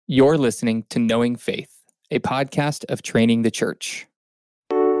You're listening to Knowing Faith, a podcast of Training the Church.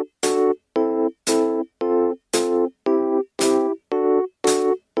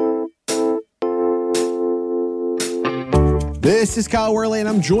 This is Kyle Worley, and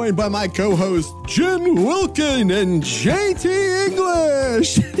I'm joined by my co-host, Jen Wilkin and JT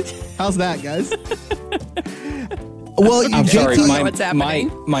English. How's that, guys? Well, I'm sorry, my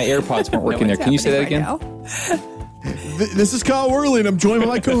my AirPods weren't working there. Can you say that again? This is Kyle Worley, and I'm joined by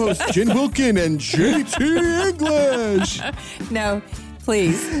my co-host, Jen Wilkin and JT English. No,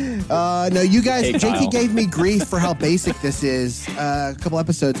 please. No, you guys, Hey, JT Kyle. gave me grief for how basic this is a couple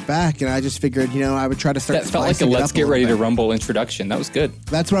episodes back, and I just figured, I would try to start That felt like a spicing it let's up get little ready to bit. rumble introduction. That was good.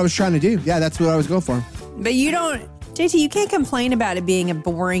 That's what I was trying to do. Yeah, that's what I was going for. But you don't, JT, you can't complain about it being a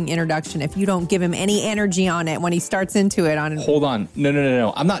boring introduction if you don't give him any energy on it when he starts into it. Hold on.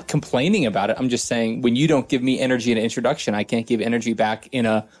 No. I'm not complaining about it. I'm just saying when you don't give me energy in an introduction, I can't give energy back in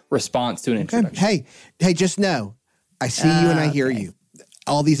a response to an introduction. Hey, just know, I see you and I hear you.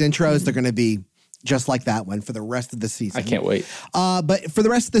 All these intros, they're going to be just like that one for the rest of the season. I can't wait. But for the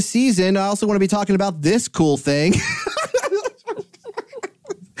rest of the season, I also want to be talking about this cool thing.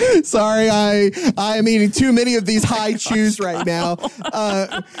 Sorry, I am eating too many of these high chews right now.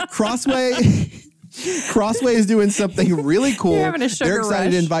 Crossway is doing something really cool. You're having a sugar They're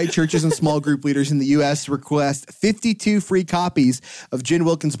excited to rush. invite churches and small group leaders in the U.S. to request 52 free copies of Jen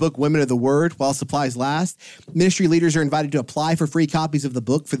Wilkin's book, Women of the Word, while supplies last. Ministry leaders are invited to apply for free copies of the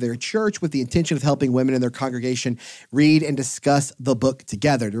book for their church with the intention of helping women in their congregation read and discuss the book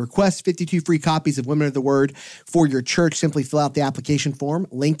together. To request 52 free copies of Women of the Word for your church, simply fill out the application form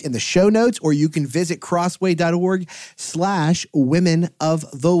linked in the show notes, or you can visit crossway.org/women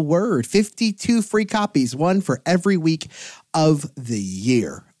of the word. 52 free copies, one for every week of the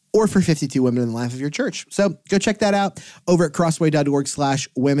year, or for 52 women in the life of your church. So go check that out over at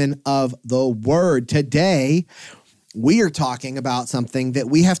crossway.org/women of the word. Today, we are talking about something that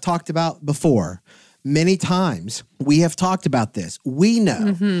we have talked about before. Many times we have talked about this. We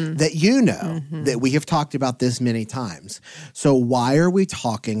know that you know that we have talked about this many times. So why are we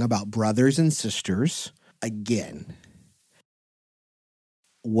talking about brothers and sisters again?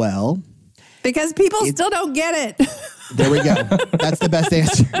 Well, because people still don't get it. there we go. That's the best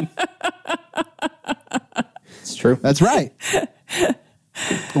answer. It's true. That's right.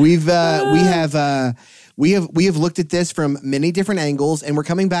 We have looked at this from many different angles, and we're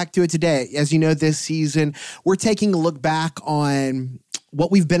coming back to it today. As you know, this season, we're taking a look back on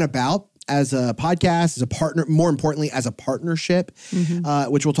what we've been about as a podcast, as a partner, more importantly, as a partnership,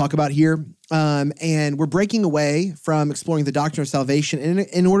 which we'll talk about here. And we're breaking away from exploring the doctrine of salvation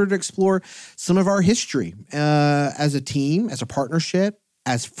in order to explore some of our history as a team, as a partnership,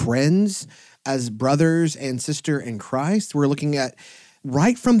 as friends, as brothers and sister in Christ. We're looking at,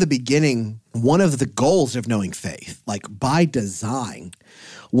 right from the beginning, one of the goals of Knowing Faith, like by design,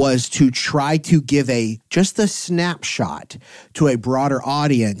 was to try to give just a snapshot to a broader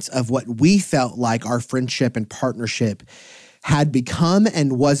audience of what we felt like our friendship and partnership had become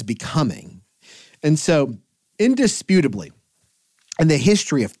and was becoming. And so, indisputably, in the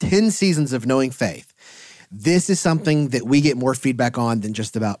history of 10 seasons of Knowing Faith, this is something that we get more feedback on than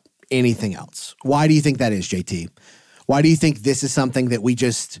just about anything else. Why do you think that is, JT? Why do you think this is something that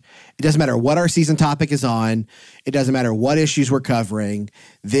it doesn't matter what our season topic is on, it doesn't matter what issues we're covering,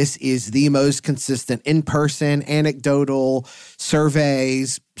 this is the most consistent in-person, anecdotal,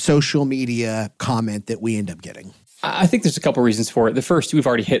 surveys, social media comment that we end up getting? I think there's a couple reasons for it. The first, we've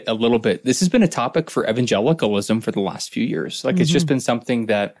already hit a little bit. This has been a topic for evangelicalism for the last few years. It's just been something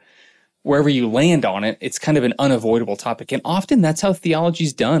that wherever you land on it, it's kind of an unavoidable topic. And often that's how theology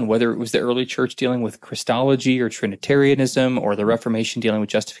is done, whether it was the early church dealing with Christology or Trinitarianism or the Reformation dealing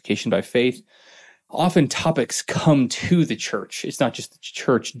with justification by faith. Often topics come to the church. It's not just the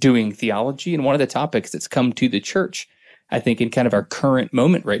church doing theology. And one of the topics that's come to the church, I think in kind of our current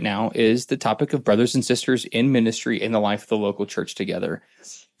moment right now, is the topic of brothers and sisters in ministry in the life of the local church together.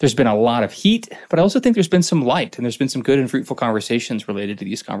 There's been a lot of heat, but I also think there's been some light, and there's been some good and fruitful conversations related to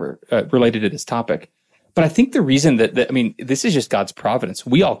this topic. But I think the reason this is just God's providence.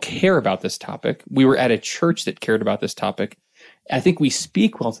 We all care about this topic. We were at a church that cared about this topic. I think we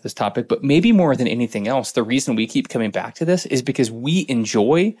speak well to this topic, but maybe more than anything else, the reason we keep coming back to this is because we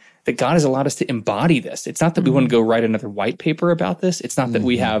enjoy that God has allowed us to embody this. It's not that we want to go write another white paper about this. It's not that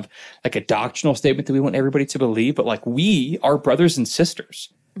we have like a doctrinal statement that we want everybody to believe, but like we are brothers and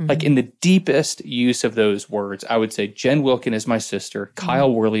sisters. Like in the deepest use of those words, I would say Jen Wilkin is my sister,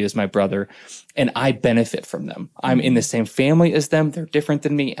 Kyle Worley is my brother, and I benefit from them. I'm in the same family as them. They're different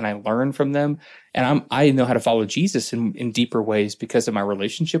than me, and I learn from them. And I know how to follow Jesus in deeper ways because of my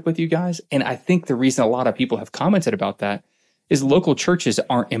relationship with you guys. And I think the reason a lot of people have commented about that is local churches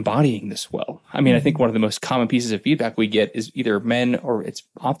aren't embodying this well. I mean, I think one of the most common pieces of feedback we get is either men or it's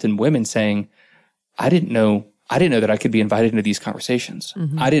often women saying, I didn't know that I could be invited into these conversations.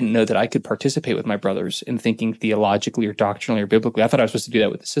 I didn't know that I could participate with my brothers in thinking theologically or doctrinally or biblically. I thought I was supposed to do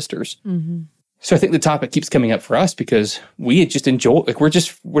that with the sisters. So I think the topic keeps coming up for us because we just enjoy, like we're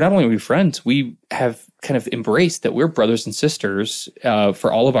not only are we friends, we have kind of embraced that we're brothers and sisters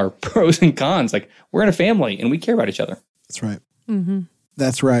for all of our pros and cons. Like we're in a family and we care about each other. That's right.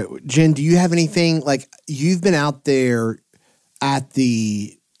 That's right. Jen, do you have anything, like you've been out there at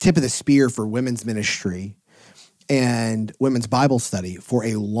the tip of the spear for women's ministry and women's Bible study for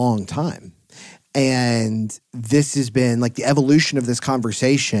a long time. And this has been like the evolution of this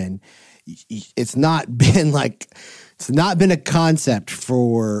conversation. It's not been a concept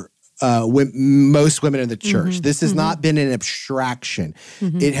for most women in the church. This has not been an abstraction.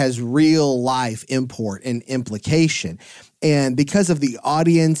 It has real life import and implication. And because of the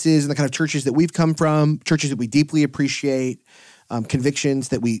audiences and the kind of churches that we've come from, churches that we deeply appreciate, convictions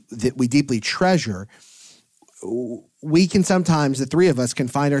that we deeply treasure, we can sometimes, the three of us can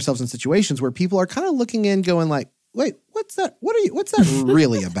find ourselves in situations where people are kind of looking in going like, wait, what's that? What's that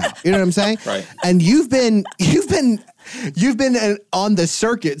really about? You know what I'm saying? Right. And you've been on the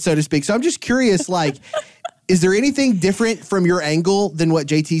circuit, so to speak. So I'm just curious, like, is there anything different from your angle than what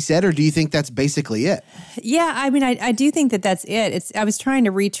JT said, or do you think that's basically it? Yeah, I mean, I do think that that's it. I was trying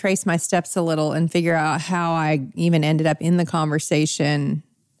to retrace my steps a little and figure out how I even ended up in the conversation.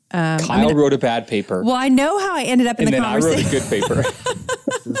 Kyle wrote a bad paper. Well, I know how I ended up in the conversation. And then I wrote a good paper.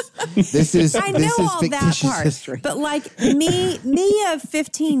 This is I know all that part, history. but like me of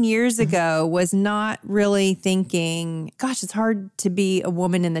 15 years ago was not really thinking, gosh, it's hard to be a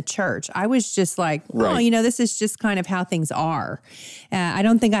woman in the church. I was just like, this is just kind of how things are. I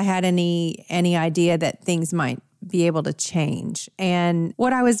don't think I had any idea that things might be able to change. And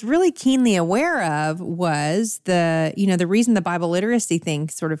what I was really keenly aware of was the reason the Bible literacy thing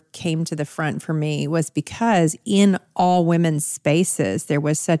sort of came to the front for me was because in all women's spaces, there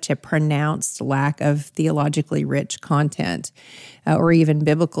was such a pronounced lack of theologically rich content or even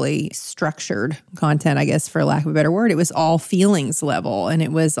biblically structured content, I guess, for lack of a better word. It was all feelings level and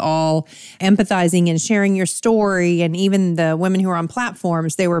it was all empathizing and sharing your story. And even the women who were on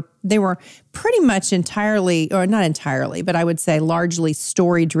platforms, they were pretty much entirely, or not entirely, but I would say largely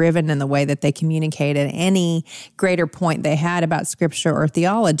story driven in the way that they communicated any greater point they had about scripture or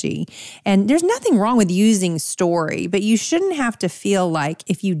theology. And there's nothing wrong with using story, but you shouldn't have to feel like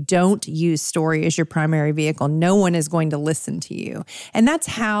if you don't use story as your primary vehicle, no one is going to listen to you. And that's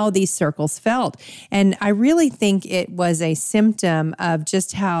how these circles felt. And I really think it was a symptom of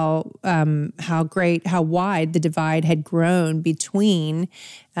just how wide the divide had grown between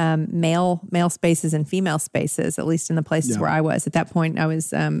male spaces and female spaces, at least in the places where I was. At that point, I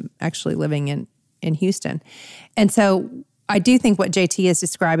was actually living in Houston. And so I do think what JT is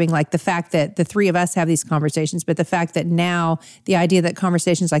describing, like the fact that the three of us have these conversations, but the fact that now the idea that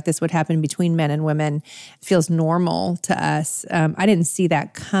conversations like this would happen between men and women feels normal to us. I didn't see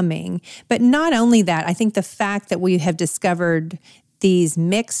that coming. But not only that, I think the fact that we have discovered these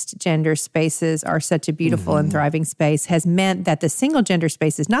mixed gender spaces are such a beautiful and thriving space has meant that the single gender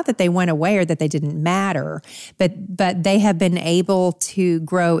spaces, not that they went away or that they didn't matter, but they have been able to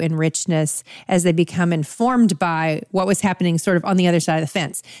grow in richness as they become informed by what was happening sort of on the other side of the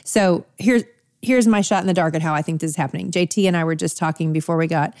fence. So here's my shot in the dark at how I think this is happening. JT and I were just talking before we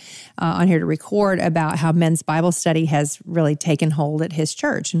got on here to record about how men's Bible study has really taken hold at his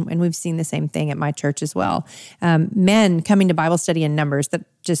church. And we've seen the same thing at my church as well. Men coming to Bible study in numbers that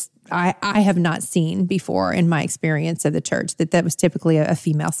just I have not seen before in my experience of the church, that was typically a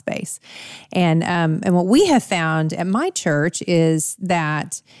female space. And what we have found at my church is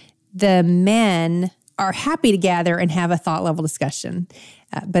that the men are happy to gather and have a thought level discussion.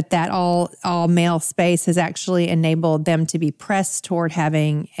 But that all male space has actually enabled them to be pressed toward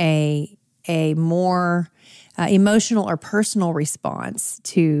having a more emotional or personal response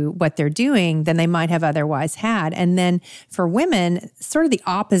to what they're doing than they might have otherwise had. And then for women, sort of the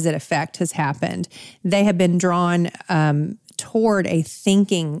opposite effect has happened. They have been drawn toward a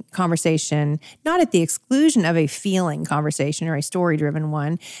thinking conversation, not at the exclusion of a feeling conversation or a story-driven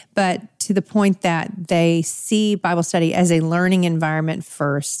one, but to the point that they see Bible study as a learning environment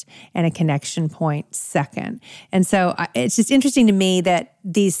first and a connection point second. And so it's just interesting to me that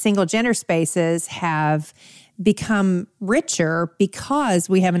these single gender spaces have become richer because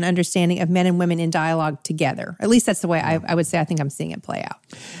we have an understanding of men and women in dialogue together. At least that's the way I would say I think I'm seeing it play out.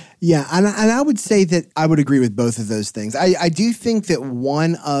 Yeah, and I would say that I would agree with both of those things. I do think that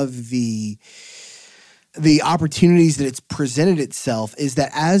one of the opportunities that it's presented itself is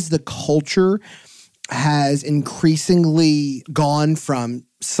that as the culture has increasingly gone from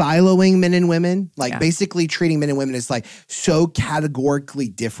siloing men and women, like basically treating men and women as like so categorically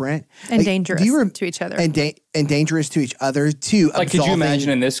different. And like, dangerous to each other. And dangerous to each other too. Like, could you imagine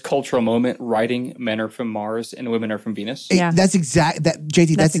in this cultural moment writing men are from Mars and women are from Venus? Yeah. That's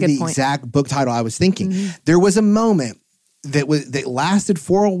JT, that's the exact book title I was thinking. Mm-hmm. There was a moment that lasted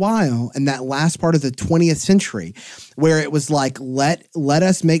for a while in that last part of the 20th century where it was like, let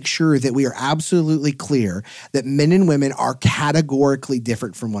us make sure that we are absolutely clear that men and women are categorically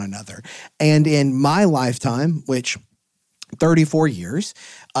different from one another. And in my lifetime, which 34 years,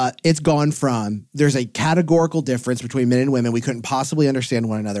 it's gone from there's a categorical difference between men and women, we couldn't possibly understand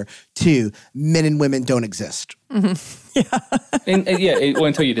one another, to men and women don't exist. Mm-hmm.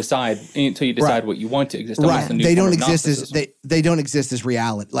 Until you decide right. what you want to exist. Right. They don't exist as they don't exist as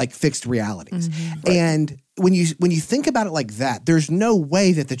reality, like fixed realities. Mm-hmm. Right. And when you think about it like that, there's no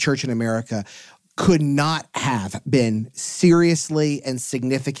way that the church in America could not have been seriously and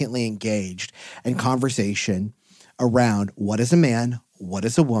significantly engaged in conversation around what is a man, what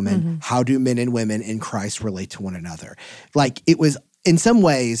is a woman, mm-hmm. how do men and women in Christ relate to one another. Like, it was, in some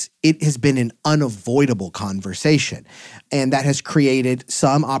ways, it has been an unavoidable conversation. And that has created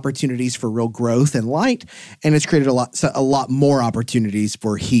some opportunities for real growth and light, and it's created a lot more opportunities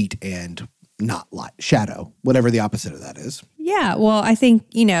for heat and not light, shadow, whatever the opposite of that is. Yeah, well, I think,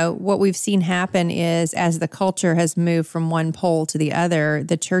 what we've seen happen is as the culture has moved from one pole to the other,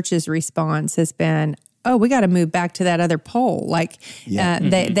 the church's response has been, oh, we got to move back to that other pole. Like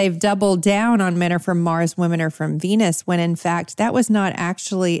they've doubled down on men are from Mars, women are from Venus, when in fact that was not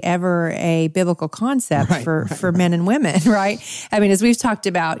actually ever a biblical concept for men and women, right? I mean, as we've talked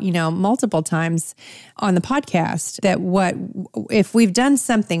about, multiple times on the podcast, that if we've done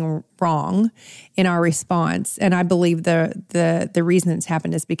something wrong in our response, and I believe the reason it's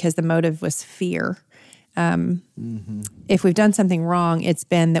happened is because the motive was fear. If we've done something wrong, it's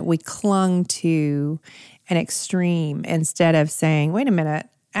been that we clung to an extreme instead of saying, wait a minute,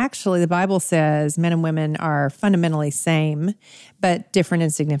 actually the Bible says men and women are fundamentally same, but different in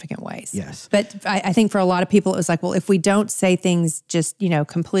significant ways. Yes. But I think for a lot of people, it was like, well, if we don't say things just,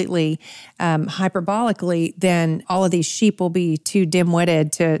 completely hyperbolically, then all of these sheep will be too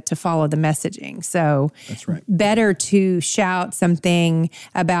dim-witted to follow the messaging. So that's right. Better to shout something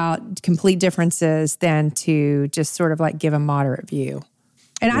about complete differences than to just sort of like give a moderate view.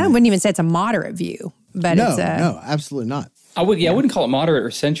 And I wouldn't even say it's a moderate view, but no, absolutely not. I wouldn't call it moderate or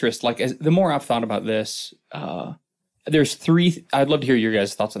centrist. Like, the more I've thought about this, there's three. I'd love to hear your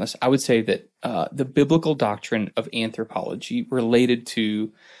guys' thoughts on this. I would say that the biblical doctrine of anthropology related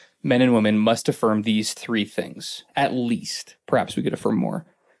to men and women must affirm these three things, at least. Perhaps we could affirm more.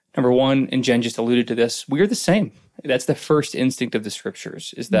 Number one, and Jen just alluded to this, we are the same. That's the first instinct of the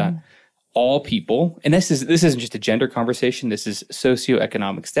scriptures, is that all people, and this isn't just a gender conversation, this is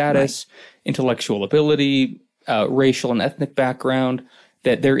socioeconomic status, intellectual ability, racial and ethnic background,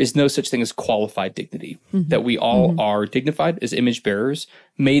 that there is no such thing as qualified dignity, that we all are dignified as image bearers,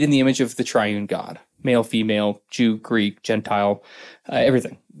 made in the image of the triune God, male, female, Jew, Greek, Gentile,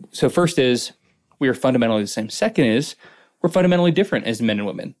 everything. So first is, we are fundamentally the same. Second is, we're fundamentally different as men and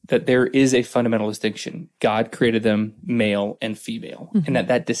women, that there is a fundamental distinction. God created them male and female, and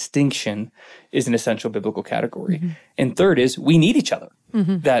that distinction is an essential biblical category. And third is, we need each other,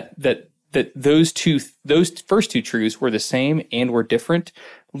 that those first two truths were the same and were different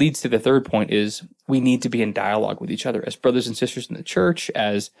leads to the third point is we need to be in dialogue with each other as brothers and sisters in the church,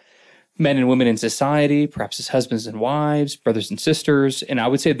 as men and women in society, perhaps as husbands and wives, brothers and sisters. And I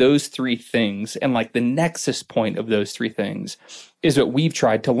would say those three things, and like the nexus point of those three things, is what we've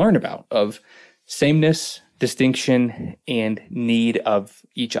tried to learn about, of sameness, distinction, and need of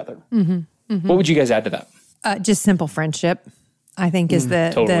each other. What would you guys add to that? Just simple friendship. I think is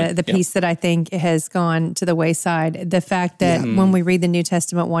the piece that I think has gone to the wayside. The fact that when we read the New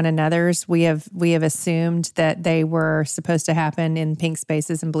Testament one another's, we have assumed that they were supposed to happen in pink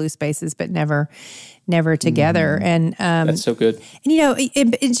spaces and blue spaces, but never together. And that's so good. And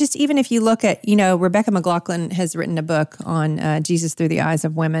it's just, even if you look at, Rebecca McLaughlin has written a book on Jesus through the eyes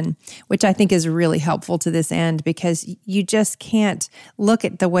of women, which I think is really helpful to this end, because you just can't look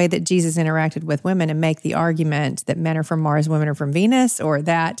at the way that Jesus interacted with women and make the argument that men are from Mars, women are from Venus, or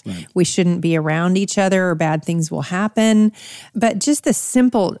that we shouldn't be around each other or bad things will happen. But just the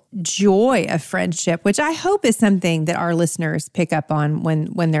simple joy of friendship, which I hope is something that our listeners pick up on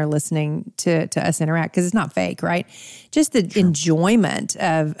when they're listening to us interact, because it's not fake, right? Just the enjoyment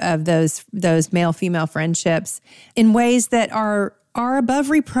of those male-female friendships in ways that are above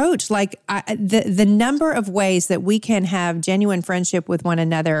reproach. Like the number of ways that we can have genuine friendship with one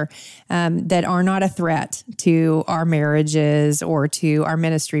another that are not a threat to our marriages or to our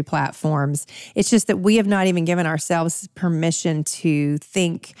ministry platforms. It's just that we have not even given ourselves permission to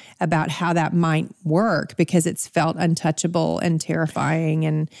think about how that might work, because it's felt untouchable and terrifying,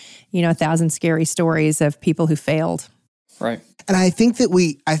 and 1,000 scary stories of people who failed. Right. And I think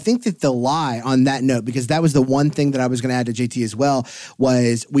that the lie on that note, because that was the one thing that I was going to add to JT as well,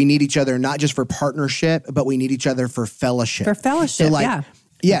 was we need each other not just for partnership, but we need each other for fellowship. For fellowship, so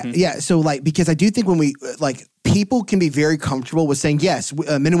yeah. So because I do think when we people can be very comfortable with saying, yes,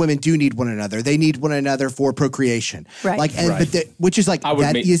 men and women do need one another. They need one another for procreation. Right. Which is like,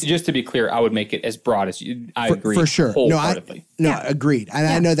 just to be clear, I would make it as broad as you. I agree. For sure. Wholeheartedly. Agreed. And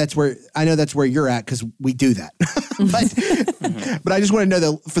I know that's where you're at, because we do that. But I just want to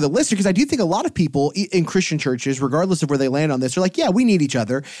know for the listener, because I do think a lot of people in Christian churches, regardless of where they land on this, are like, yeah, we need each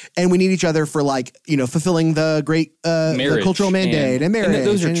other, and we need each other for fulfilling the great the cultural mandate and marriage. And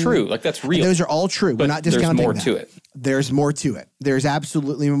those are true. Like, that's real. Those are all true. We're not discounting that. There's more to it. There's more to it. There's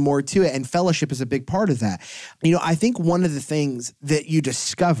absolutely more to it. And fellowship is a big part of that. I think one of the things that you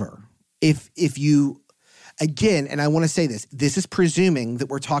discover if you, again, and I want to say this is presuming that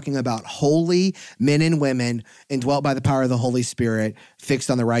we're talking about holy men and women indwelt by the power of the Holy Spirit, fixed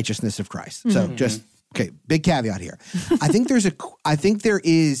on the righteousness of Christ. So big caveat here. I think there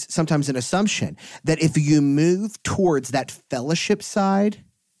is sometimes an assumption that if you move towards that fellowship side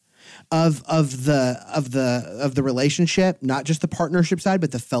of the relationship, not just the partnership side,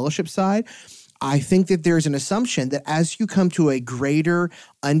 but the fellowship side, I think that there's an assumption that as you come to a greater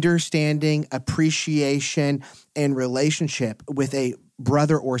understanding, appreciation, and relationship with a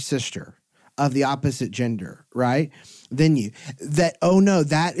brother or sister of the opposite gender, right?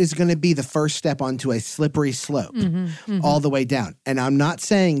 That is going to be the first step onto a slippery slope all the way down. And I'm not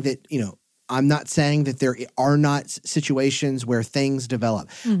saying that, there are not situations where things develop.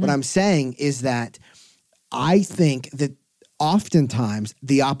 What I'm saying is that I think that oftentimes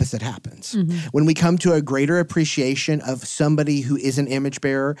the opposite happens. When we come to a greater appreciation of somebody who is an image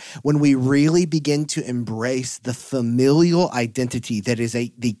bearer, when we really begin to embrace the familial identity that is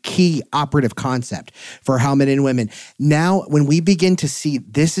the key operative concept for how men and women. Now, when we begin to see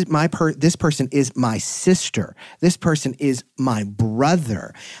this person is my sister, this person is my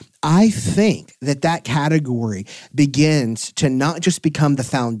brother, I think that category begins to not just become the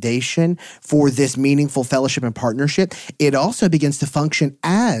foundation for this meaningful fellowship and partnership, it also begins to function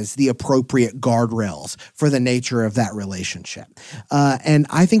as the appropriate guardrails for the nature of that relationship. And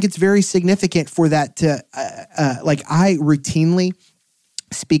I think it's very significant for that to, I routinely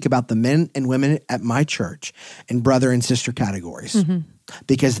speak about the men and women at my church in brother and sister categories,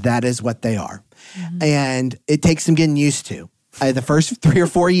 because that is what they are. And it takes some getting used to. The first 3 or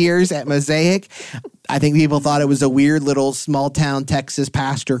 4 years at Mosaic, I think people thought it was a weird little small town Texas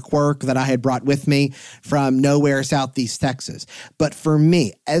pastor quirk that I had brought with me from nowhere, Southeast Texas. But for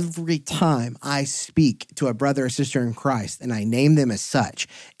me, every time I speak to a brother or sister in Christ and I name them as such,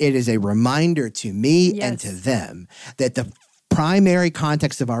 it is a reminder to me and to them that the primary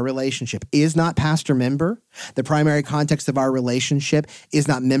context of our relationship is not pastor-member. The primary context of our relationship is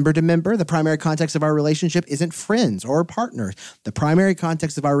not member-to-member. The primary context of our relationship isn't friends or partners. The primary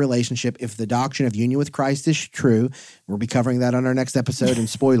context of our relationship, if the doctrine of union with Christ is true, we'll be covering that on our next episode, and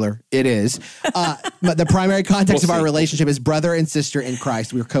spoiler, it is. But the primary context of our relationship is brother and sister in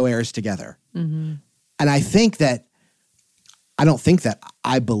Christ. We're co-heirs together. And I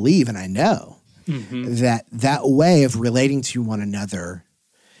believe and I know that way of relating to one another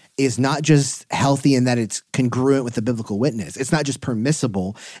is not just healthy in that it's congruent with the biblical witness. It's not just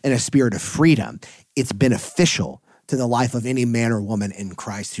permissible in a spirit of freedom. It's beneficial to the life of any man or woman in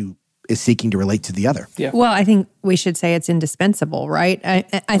Christ who is seeking to relate to the other. Yeah. Well, I think we should say it's indispensable, right?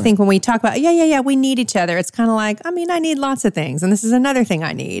 I think when we talk about, we need each other, it's kind of like, I need lots of things, and this is another thing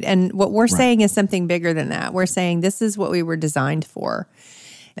I need. And what we're saying is something bigger than that. We're saying this is what we were designed for,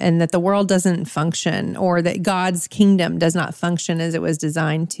 and that the world doesn't function, or that God's kingdom does not function as it was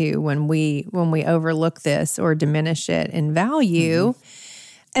designed to when we overlook this or diminish it in value.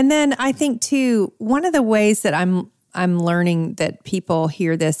 And then I think too, one of the ways that I'm learning that people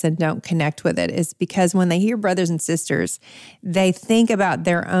hear this and don't connect with it is because when they hear brothers and sisters, they think about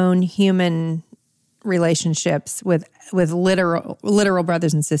their own human relationships with literal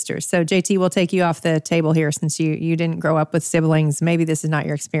brothers and sisters. So JT, we'll take you off the table here since you didn't grow up with siblings. Maybe this is not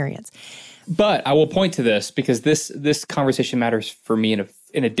your experience. But I will point to this because this conversation matters for me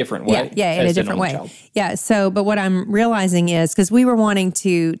in a different way. Yeah, in a different way. Child. Yeah. So, but what I'm realizing is, because we were wanting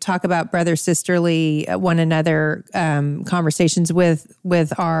to talk about brother sisterly one another conversations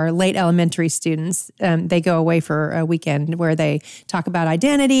with our late elementary students. They go away for a weekend where they talk about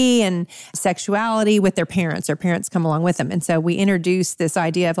identity and sexuality with their parents. Their parents come along with them. And so we introduced this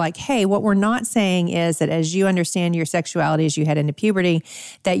idea of like, hey, what we're not saying is that as you understand your sexuality as you head into puberty,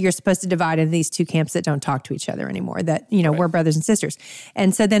 that you're supposed to divide into these two camps that don't talk to each other anymore, that, we're brothers and sisters.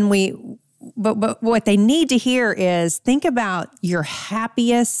 And so then but what they need to hear is think about your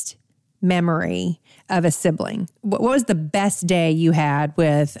happiest memory of a sibling. What was the best day you had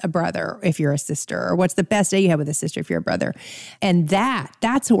with a brother if you're a sister? Or what's the best day you had with a sister if you're a brother? And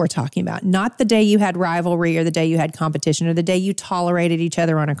that's what we're talking about. Not the day you had rivalry or the day you had competition or the day you tolerated each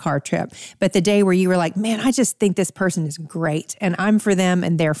other on a car trip, but the day where you were like, man, I just think this person is great and I'm for them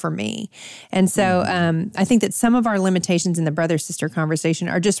and they're for me. And so I think that some of our limitations in the brother-sister conversation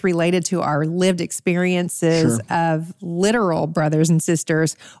are just related to our lived experiences of literal brothers and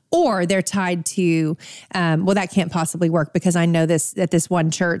sisters, or they're tied to that can't possibly work because I know this at this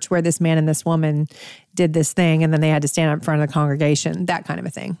one church where this man and this woman did this thing and then they had to stand up in front of the congregation, that kind of a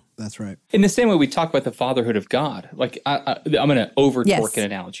thing. That's right. In the same way we talk about the fatherhood of God, like I'm going to over-torque an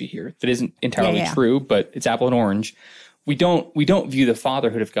analogy here that isn't entirely true, but it's apple and orange. We don't view the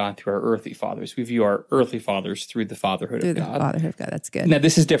fatherhood of God through our earthly fathers. We view our earthly fathers through the fatherhood of God. Fatherhood of God, that's good. Now,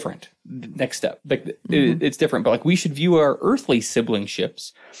 this is different. Next step. It's different, but like we should view our earthly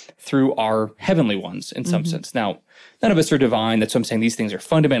siblingships through our heavenly ones in some sense. Now, none of us are divine. That's what I'm saying. These things are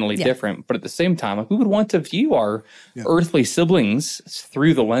fundamentally different. But at the same time, like we would want to view our earthly siblings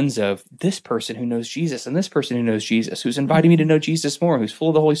through the lens of this person who knows Jesus and this person who knows Jesus, who's inviting me to know Jesus more, who's full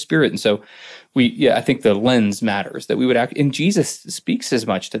of the Holy Spirit. And so I think the lens matters, that we would act. And Jesus speaks as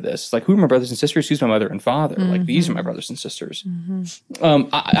much to this. Like, who are my brothers and sisters? Who's my mother and father? Like, these are my brothers and sisters.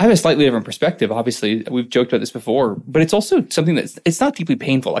 I have a slightly different perspective. Obviously, we've joked about this before, but it's also something it's not deeply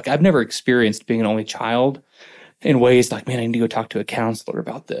painful. Like, I've never experienced being an only child in ways like, man, I need to go talk to a counselor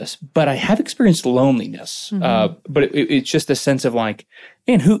about this. But I have experienced loneliness. But it's just a sense of like,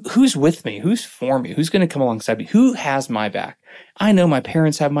 man, who's with me? Who's for me? Who's going to come alongside me? Who has my back? I know my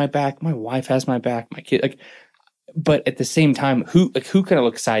parents have my back. My wife has my back. My kid, but at the same time, who can I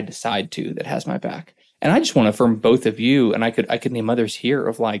look side to side to that has my back? And I just want to affirm both of you, and I could name others here,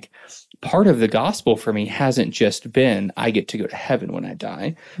 of like, part of the gospel for me hasn't just been I get to go to heaven when I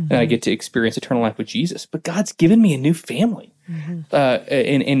die and I get to experience eternal life with Jesus, but God's given me a new family. And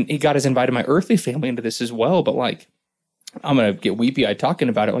God has invited my earthly family into this as well. But like, I'm going to get weepy-eyed talking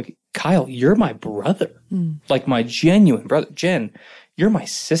about it. Like, Kyle, you're my brother, like my genuine brother. Jen, you're my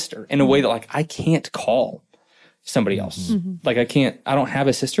sister in a way that like I can't call somebody else. Like I don't have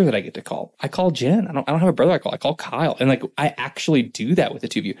a sister that I get to call. I call Jen. I don't have a brother I call Kyle. And like, I actually do that with the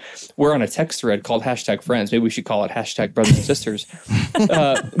two of you. We're on a text thread called #friends. Maybe we should call it #brothers and sisters.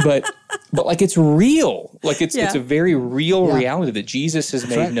 But like, it's real. Like it's a very real reality that Jesus has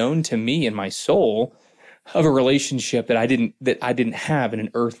made known to me in my soul, of a relationship that I didn't have in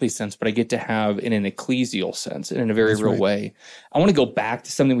an earthly sense, but I get to have in an ecclesial sense and in a very real way. I want to go back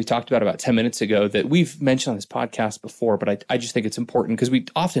to something we talked about 10 minutes ago that we've mentioned on this podcast before, but I just think it's important because we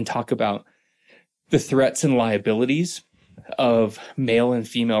often talk about the threats and liabilities of male and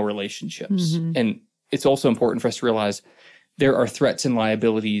female relationships. And it's also important for us to realize there are threats and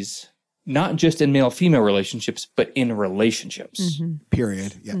liabilities not just in male-female relationships, but in relationships.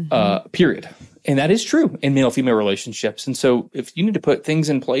 Period. Period. And that is true in male-female relationships. And so if you need to put things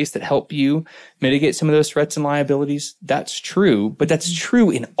in place that help you mitigate some of those threats and liabilities, that's true. But that's true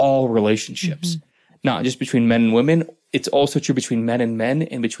in all relationships, not just between men and women. It's also true between men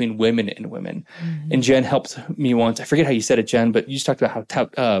and between women and women. And Jen helped me once. I forget how you said it, Jen, but you just talked about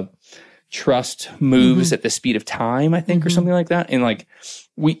how trust moves at the speed of time, I think, or something like that. And like,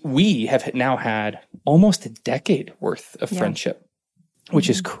 we have now had almost a decade worth of friendship. which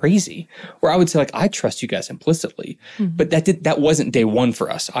is crazy. Where I would say, like, I trust you guys implicitly, but that wasn't day one for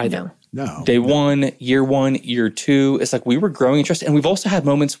us either. No. Day 1, year 2, it's like we were growing in trust. And we've also had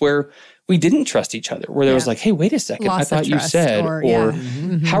moments where we didn't trust each other, where there was like, hey, wait a second, I thought you said, or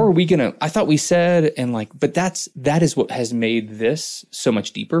how are we going to, I thought we said, and like, but that is what has made this so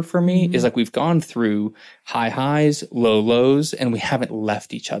much deeper for me, is like we've gone through high highs, low lows, and we haven't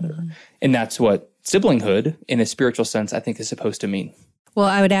left each other. And that's what siblinghood in a spiritual sense, I think, is supposed to mean. Well,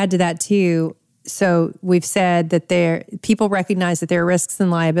 I would add to that too. So we've said that people recognize that there are risks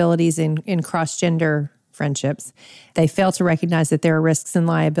and liabilities in cross-gender friendships. They fail to recognize that there are risks and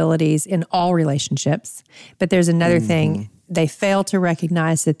liabilities in all relationships. But there's another thing. They fail to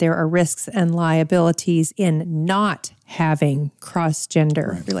recognize that there are risks and liabilities in not having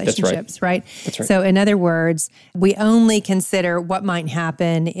cross-gender relationships, right? That's right. So in other words, we only consider what might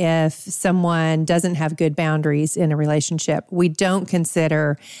happen if someone doesn't have good boundaries in a relationship. We don't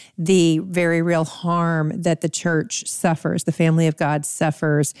consider the very real harm that the church suffers, the family of God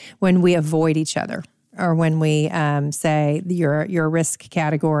suffers, when we avoid each other. Or when we say you're a risk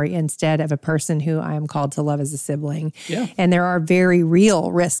category instead of a person who I am called to love as a sibling. Yeah. And there are very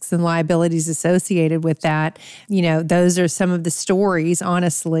real risks and liabilities associated with that. You know, those are some of the stories,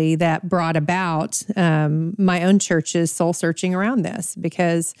 honestly, that brought about my own church's soul searching around this,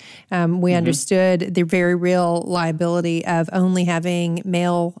 because we understood the very real liability of only having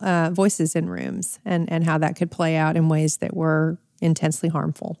male voices in rooms, and how that could play out in ways that were intensely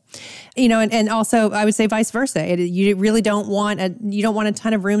harmful. You know, and also I would say vice versa. You really don't want a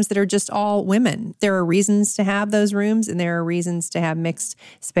ton of rooms that are just all women. There are reasons to have those rooms, and there are reasons to have mixed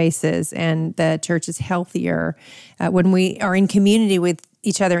spaces. And the church is healthier when we are in community with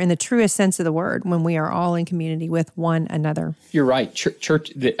each other in the truest sense of the word, when we are all in community with one another. You're right.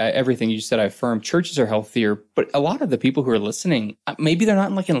 Church, everything you just said, I affirm. Churches are healthier, but a lot of the people who are listening, maybe they're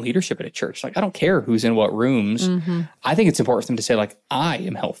not in leadership at a church. Like, I don't care who's in what rooms. I think it's important for them to say, like, I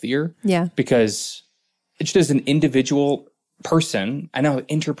am healthier. Yeah. Because just as an individual person, I now have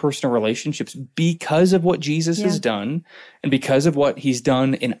interpersonal relationships because of what Jesus has done, and because of what he's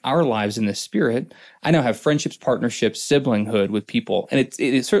done in our lives in the Spirit. I now have friendships, partnerships, siblinghood with people. And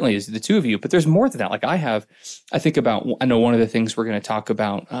it certainly is the two of you, but there's more than that. Like, I know one of the things we're going to talk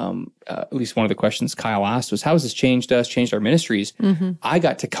about, at least one of the questions Kyle asked was, how has this changed us, changed our ministries? I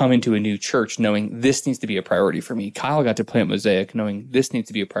got to come into a new church knowing this needs to be a priority for me. Kyle got to plant Mosaic knowing this needs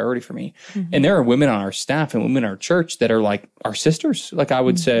to be a priority for me. And there are women on our staff and women in our church that are like our sisters. Like, I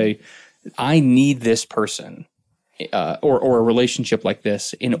would say, I need this person. Or a relationship like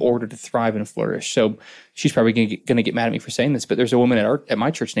this in order to thrive and flourish. So she's probably going to get mad at me for saying this, but there's a woman at my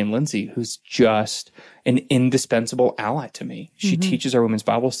church named Lindsay who's just an indispensable ally to me. She teaches our women's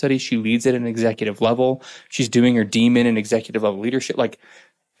Bible study. She leads at an executive level. She's doing her DMIN and executive level leadership. Like,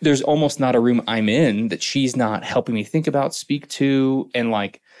 there's almost not a room I'm in that she's not helping me think about, speak to, and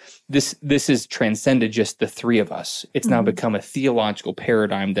like, this has transcended just the three of us. It's now become a theological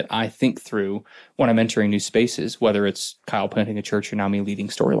paradigm that I think through when I'm entering new spaces, whether it's Kyle planting a church or now me leading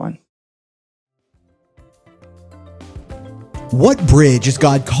Storyline. What bridge is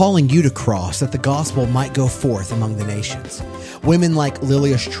God calling you to cross that the gospel might go forth among the nations? Women like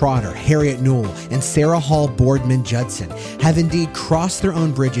Lilias Trotter, Harriet Newell, and Sarah Hall Boardman Judson have indeed crossed their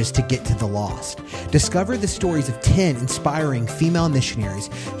own bridges to get to the lost. Discover the stories of 10 inspiring female missionaries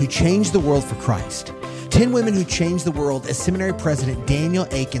who changed the world for Christ. 10 women who changed the world as Seminary President Daniel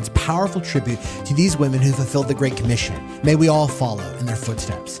Akin's powerful tribute to these women who fulfilled the Great Commission. May we all follow in their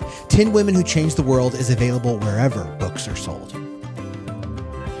footsteps. 10 Women Who Changed the World is available wherever books are sold.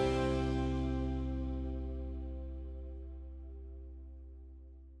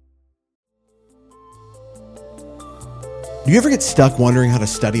 Do you ever get stuck wondering how to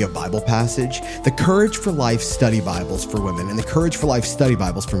study a Bible passage? The Courage for Life Study Bibles for women and the Courage for Life Study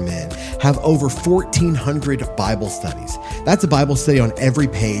Bibles for men have over 1,400 Bible studies. That's a Bible study on every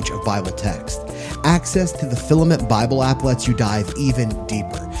page of Bible text. Access to the Filament Bible app lets you dive even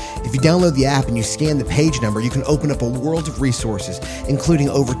deeper. If you download the app and you scan the page number, you can open up a world of resources, including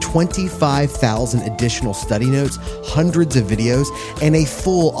over 25,000 additional study notes, hundreds of videos, and a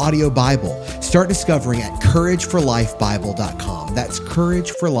full audio Bible. Start discovering at CourageForLifeBible.com. That's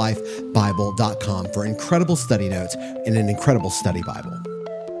CourageForLifeBible.com for incredible study notes and an incredible study Bible.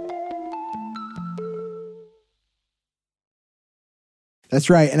 That's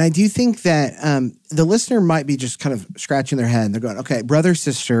right. And I do think that the listener might be just kind of scratching their head. And they're going, okay, brother,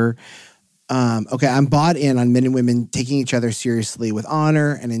 sister, okay, I'm bought in on men and women taking each other seriously with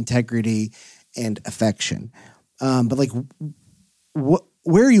honor and integrity and affection. But like,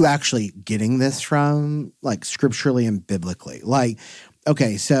 where are you actually getting this from, like scripturally and biblically? Like,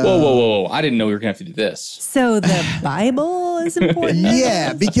 Okay, so whoa! I didn't know we were gonna have to do this. So the Bible is important.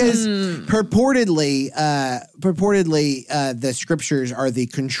 Yeah, because purportedly, the scriptures are the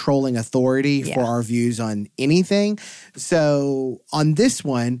controlling authority for our views on anything. So on this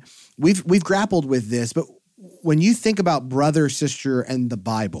one, we've grappled with this, but when you think about brother, sister, and the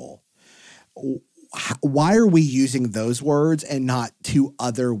Bible, why are we using those words and not two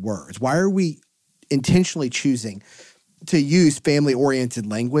other words? Why are we intentionally choosing to use family-oriented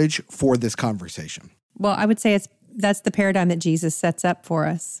language for this conversation? Well, I would say that's the paradigm that Jesus sets up for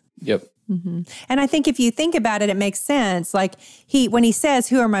us. Yep. Mm-hmm. And I think if you think about it, it makes sense. Like when he says,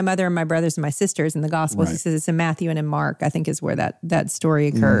 "Who are my mother and my brothers and my sisters?" in the Gospels, he says it's in Matthew and in Mark, I think is where that story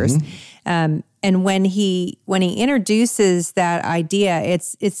occurs. And when he introduces that idea,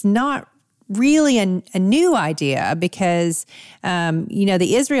 it's not really a new idea because,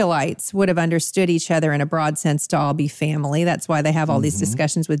 the Israelites would have understood each other in a broad sense to all be family. That's why they have all these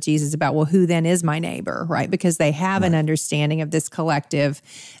discussions with Jesus about, well, who then is my neighbor, right? Because they have an understanding of this collective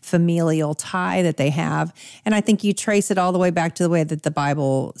familial tie that they have. And I think you trace it all the way back to the way that the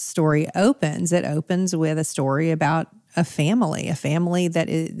Bible story opens. It opens with a story about a family that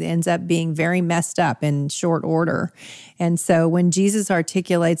ends up being very messed up in short order. And so when Jesus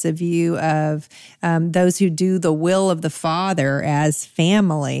articulates a view of those who do the will of the Father as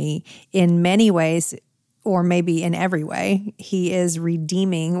family, in many ways, or maybe in every way, he is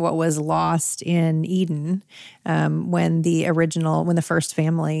redeeming what was lost in Eden when the first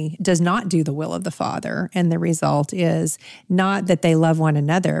family does not do the will of the Father. And the result is not that they love one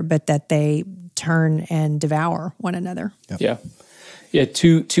another, but that they turn and devour one another. Yep. Yeah.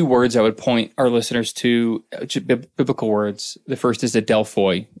 Two words I would point our listeners to, biblical words. The first is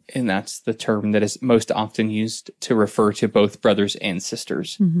adelphoi, and that's the term that is most often used to refer to both brothers and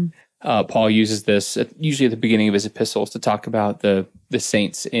sisters. Paul uses this usually at the beginning of his epistles to talk about the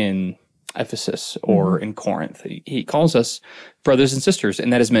saints in Ephesus or in Corinth. He calls us brothers and sisters,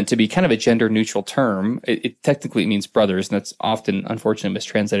 and that is meant to be kind of a gender-neutral term. It technically means brothers, and that's often, unfortunately,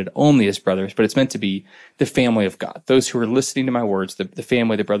 mistranslated only as brothers, but it's meant to be the family of God, those who are listening to my words, the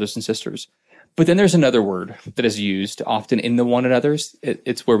family, the brothers and sisters. But then there's another word that is used often in the one another's.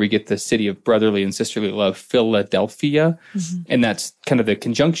 It's where we get the city of brotherly and sisterly love, Philadelphia, and that's kind of the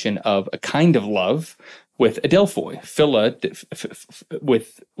conjunction of a kind of love with adelphoi,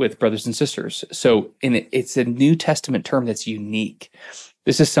 with brothers and sisters. So it's a New Testament term that's unique.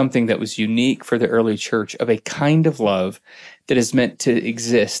 This is something that was unique for the early church, of a kind of love that is meant to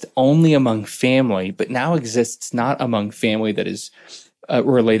exist only among family, but now exists not among family that is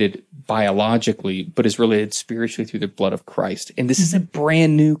related biologically, but is related spiritually through the blood of Christ. And this is a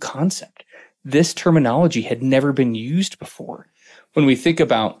brand new concept. This terminology had never been used before. When we think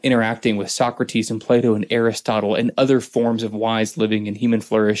about interacting with Socrates and Plato and Aristotle and other forms of wise living and human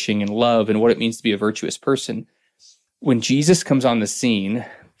flourishing and love and what it means to be a virtuous person, when Jesus comes on the scene,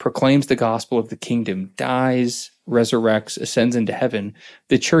 proclaims the gospel of the kingdom, dies, resurrects, ascends into heaven,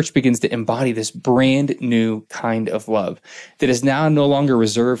 the church begins to embody this brand new kind of love that is now no longer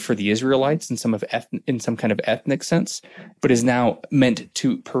reserved for the Israelites in some kind of ethnic sense, but is now meant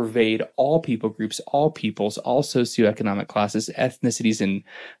to pervade all people groups, all peoples, all socioeconomic classes, ethnicities,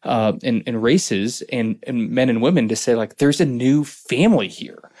 and races, and men and women, to say, like, there's a new family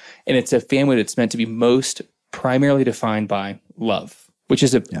here. And it's a family that's meant to be most primarily defined by love, which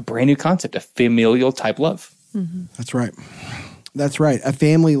is a brand new concept, a familial type love. That's right. That's right. A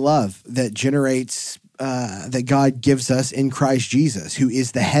family love that generates, that God gives us in Christ Jesus, who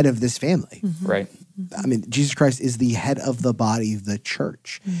is the head of this family. Right. I mean, Jesus Christ is the head of the body, the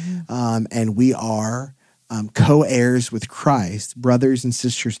church. And we are co-heirs with Christ, brothers and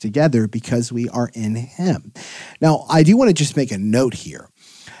sisters together, because we are in him. Now, I do want to just make a note here.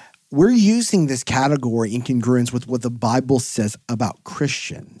 We're using this category in congruence with what the Bible says about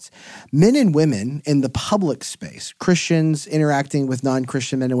Christians. Men and women in the public space, Christians interacting with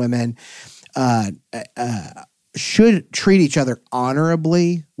non-Christian men and women, should treat each other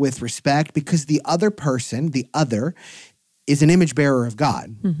honorably, with respect, because the other person, is an image bearer of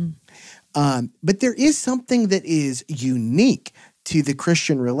God. But there is something that is unique to the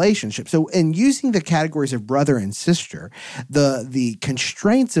Christian relationship. So in using the categories of brother and sister, the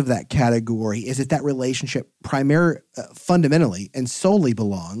constraints of that category is that relationship fundamentally and solely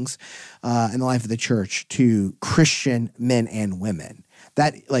belongs in the life of the church to Christian men and women.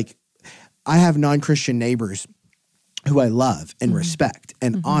 That, like, I have non-Christian neighbors who I love and respect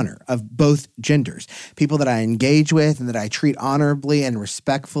and honor of both genders, people that I engage with and that I treat honorably and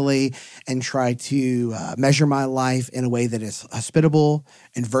respectfully and try to measure my life in a way that is hospitable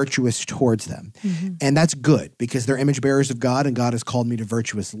and virtuous towards them. And that's good because they're image bearers of God and God has called me to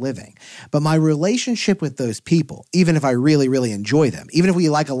virtuous living. But my relationship with those people, even if I really, really enjoy them, even if we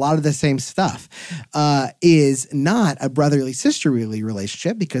like a lot of the same stuff, is not a brotherly, sisterly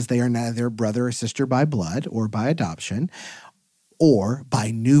relationship because they are neither brother or sister by blood or by adoption or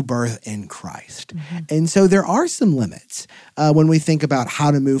by new birth in Christ. And so there are some limits when we think about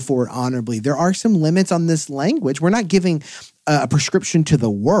how to move forward honorably. There are some limits on this language. We're not giving a prescription to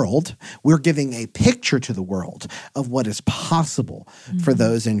the world. We're giving a picture to the world of what is possible for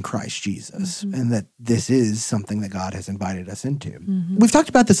those in Christ Jesus, and that this is something that God has invited us into. We've talked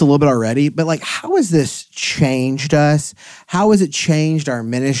about this a little bit already, but like, how has this changed us? How has it changed our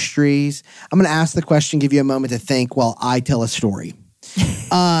ministries? I'm going to ask the question, give you a moment to think while I tell a story.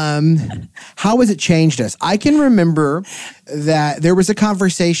 How has it changed us? I can remember that there was a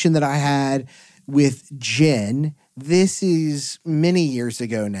conversation that I had with Jen. This is many years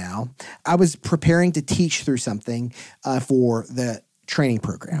ago now. I was preparing to teach through something for the training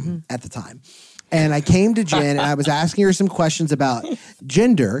program at the time. And I came to Jen and I was asking her some questions about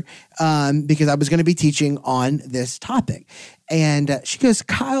gender because I was going to be teaching on this topic. And she goes,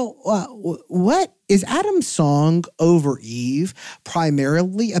 Kyle, what is Adam's song Over Eve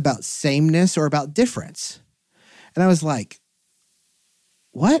primarily about sameness or about difference? And I was like,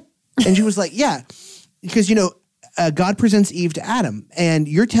 what? And she was like, yeah, because, God presents Eve to Adam, and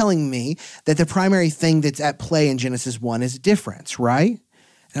you're telling me that the primary thing that's at play in Genesis 1 is difference, right?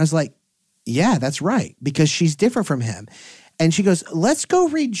 And I was like, yeah, that's right, because she's different from him. And she goes, let's go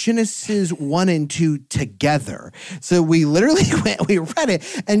read Genesis 1 and 2 together. So we literally we read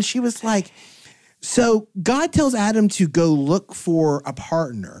it, and she was like, so God tells Adam to go look for a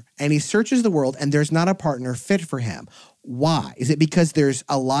partner, and he searches the world, and there's not a partner fit for him. Why? Is it because there's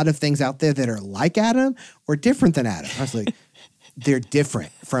a lot of things out there that are like Adam or different than Adam? I was like, they're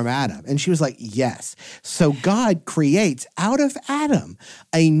different from Adam. And she was like, yes. So God creates out of Adam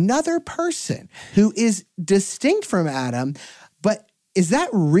another person who is distinct from Adam, but is that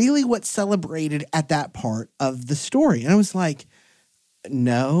really what's celebrated at that part of the story? And I was like,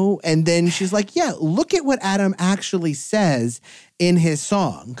 no. And then she's like, yeah, look at what Adam actually says in his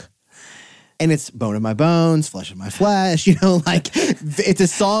song. And it's bone of my bones, flesh of my flesh, it's a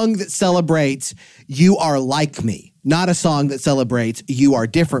song that celebrates you are like me, not a song that celebrates you are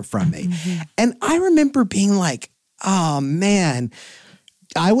different from me. And I remember being like, oh man,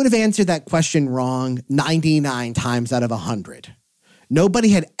 I would have answered that question wrong 99 times out of 100. Nobody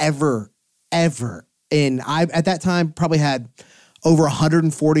had ever, and I at that time probably had over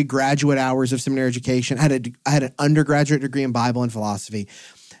 140 graduate hours of seminary education. I had an undergraduate degree in Bible and philosophy.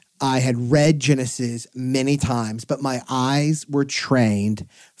 I had read Genesis many times, but my eyes were trained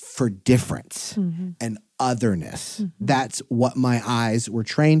for difference and otherness. That's what my eyes were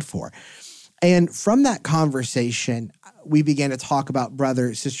trained for. And from that conversation, we began to talk about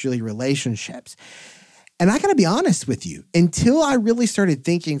brother-sisterly relationships. And I got to be honest with you, until I really started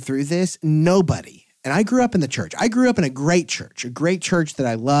thinking through this, nobody, and I grew up in the church. I grew up in a great church that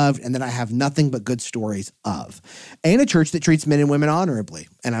I loved and that I have nothing but good stories of. And a church that treats men and women honorably.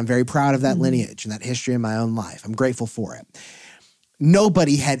 And I'm very proud of that lineage and that history in my own life. I'm grateful for it.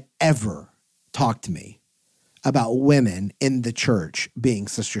 Nobody had ever talked to me about women in the church being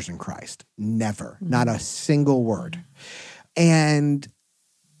sisters in Christ. Never. Not a single word. And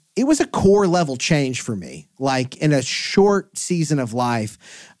it was a core level change for me. Like in a short season of life,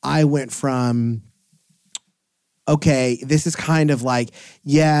 I went from, okay, this is kind of like,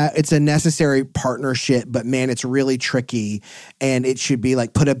 yeah, it's a necessary partnership, but man, it's really tricky. And it should be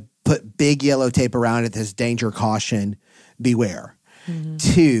like, put big yellow tape around it, this danger, caution, beware.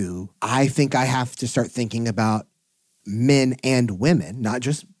 Two, I think I have to start thinking about men and women, not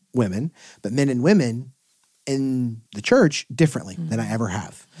just women, but men and women in the church differently than I ever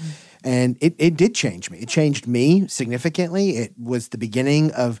have. And it did change me. It changed me significantly. It was the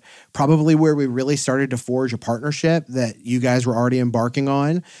beginning of probably where we really started to forge a partnership that you guys were already embarking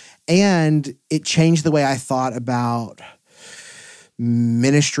on. And it changed the way I thought about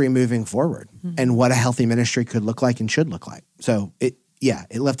ministry moving forward and what a healthy ministry could look like and should look like. So it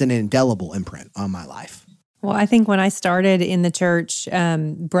left an indelible imprint on my life. Well, I think when I started in the church,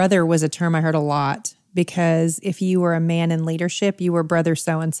 brother was a term I heard a lot because if you were a man in leadership, you were brother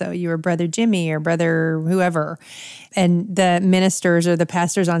so-and-so, you were brother Jimmy or brother whoever. And the ministers or the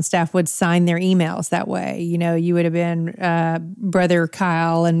pastors on staff would sign their emails that way. You know, you would have been brother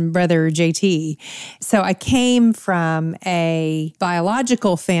Kyle and brother JT. So I came from a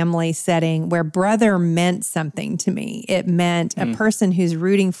biological family setting where brother meant something to me. It meant a person who's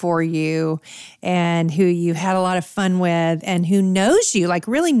rooting for you and who you had a lot of fun with and who knows you, like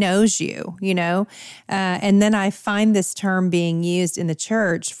really knows you, you know? And then I find this term being used in the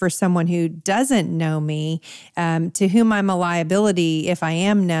church for someone who doesn't know me, to whom I'm a liability if I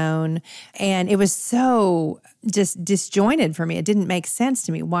am known. And it was so just disjointed for me. It didn't make sense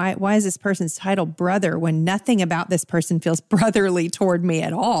to me. Why is this person's title brother when nothing about this person feels brotherly toward me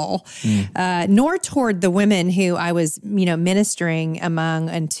at all, nor toward the women who I was, you know, ministering among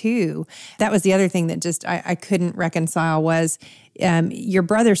and to. That was the other thing that just I couldn't reconcile was, your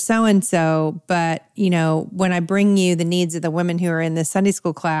brother so-and-so, but, you know, when I bring you the needs of the women who are in the Sunday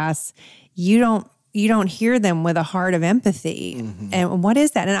school class, you don't hear them with a heart of empathy. And what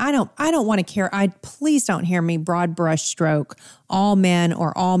is that? And I don't want to care. Please don't hear me broad brush stroke all men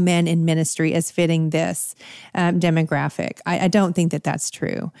or all men in ministry as fitting this demographic. I don't think that that's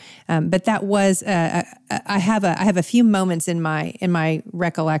true. But that was, I have a few moments in my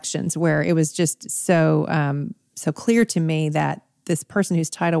recollections where it was just so clear to me that this person whose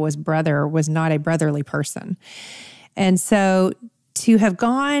title was brother was not a brotherly person. And so to have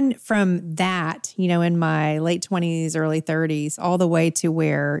gone from that, you know, in my late 20s, early 30s, all the way to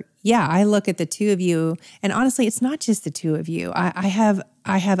where, yeah, I look at the two of you, and honestly, it's not just the two of you. I have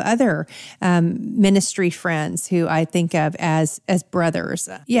other ministry friends who I think of as brothers.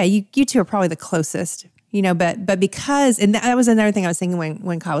 Yeah, you two are probably the closest, you know, but because, and that was another thing I was thinking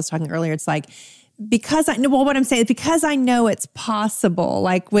when Kyle was talking earlier, it's like, because I know, well, what I'm saying is because I know it's possible,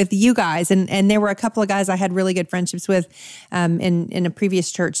 like with you guys, and there were a couple of guys I had really good friendships with in a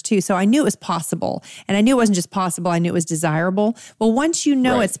previous church too. So I knew it was possible, and I knew it wasn't just possible. I knew it was desirable. Well, once you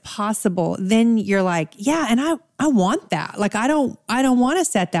know it's possible, then you're like, yeah, and I want that. Like I don't want to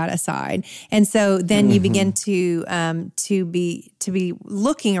set that aside. And so then you begin to be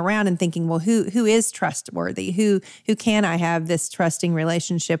looking around and thinking, well, who is trustworthy? Who can I have this trusting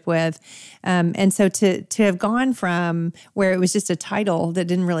relationship with? And so to have gone from where it was just a title that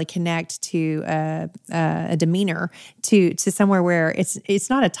didn't really connect to a demeanor to somewhere where it's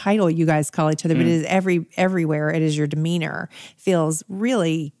not a title you guys call each other, but it is everywhere. It is your demeanor feels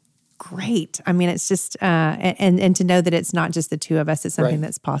really great. I mean, it's just, and to know that it's not just the two of us, it's something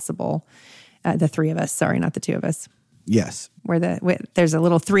that's possible. The three of us, sorry, not the two of us. Yes. There's a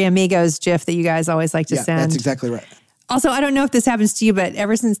little Three Amigos GIF that you guys always like to send. That's exactly right. Also, I don't know if this happens to you, but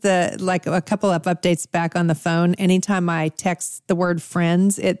ever since a couple of updates back on the phone, anytime I text the word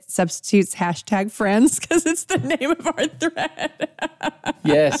friends, it substitutes #friends because it's the name of our thread.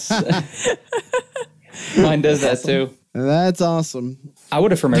 Yes. Mine does that too. That's awesome. I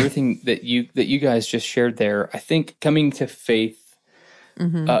would affirm everything that you guys just shared there. I think coming to faith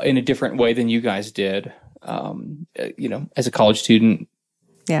in a different way than you guys did, you know, as a college student,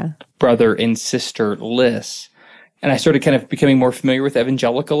 brother and sister-less. And I started kind of becoming more familiar with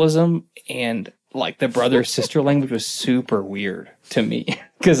evangelicalism, and like the brother-sister language was super weird to me.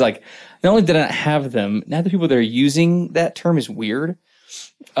 Because like, not only did I not have them, now the people that are using that term is weird.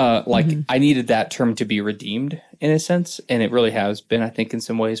 I needed that term to be redeemed in a sense. And it really has been, I think, in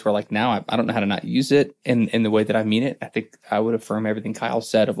some ways where like now I don't know how to not use it in the way that I mean it. I think I would affirm everything Kyle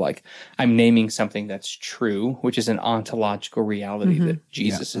said of like, I'm naming something that's true, which is an ontological reality that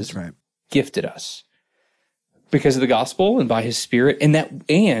Jesus has gifted us because of the gospel and by his spirit. And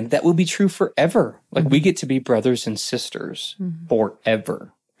that will be true forever. Like we get to be brothers and sisters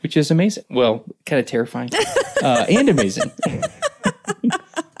forever, which is amazing. Well, kind of terrifying and amazing.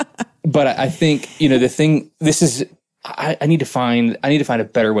 But I think, you know, I need to find a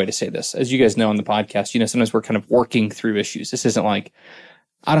better way to say this. As you guys know on the podcast, you know, sometimes we're kind of working through issues. This isn't like,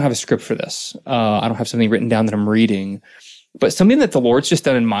 I don't have a script for this. I don't have something written down that I'm reading. But something that the Lord's just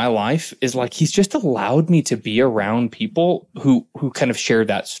done in my life is like, he's just allowed me to be around people who kind of share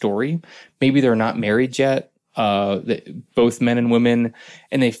that story. Maybe they're not married yet. Both men and women,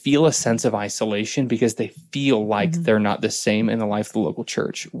 and they feel a sense of isolation because they feel like they're not the same in the life of the local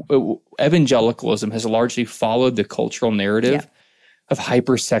church. Evangelicalism has largely followed the cultural narrative of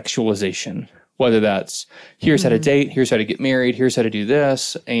hypersexualization, whether that's here's how to date, here's how to get married, here's how to do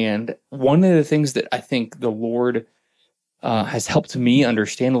this. And one of the things that I think the Lord has helped me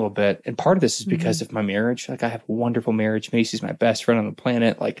understand a little bit, and part of this is because of my marriage. Like I have a wonderful marriage. Macy's my best friend on the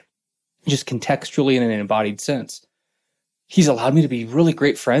planet. Like just contextually in an embodied sense. he's allowed me to be really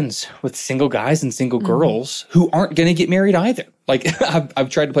great friends with single guys and single girls who aren't going to get married either. Like I've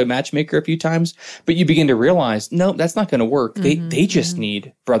tried to play matchmaker a few times, but you begin to realize, no, that's not going to work. They just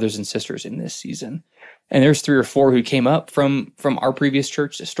need brothers and sisters in this season. And there's 3 or 4 who came up from our previous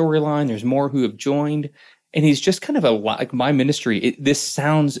church storyline. There's more who have joined. And he's just kind of like my ministry. This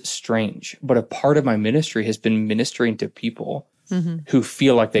sounds strange, but a part of my ministry has been ministering to people who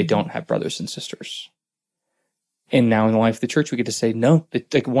feel like they don't have brothers and sisters. And now in the life of the church, we get to say, no,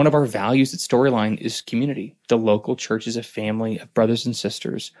 like one of our values at Storyline is community. The local church is a family of brothers and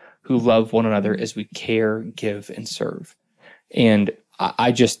sisters who love one another as we care, give, and serve. And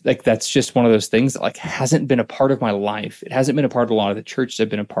I just like, that's just one of those things that like hasn't been a part of my life. It hasn't been a part of a lot of the churches I've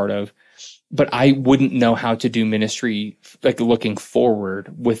been a part of, but I wouldn't know how to do ministry like looking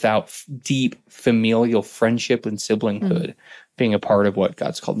forward without deep familial friendship and siblinghood being a part of what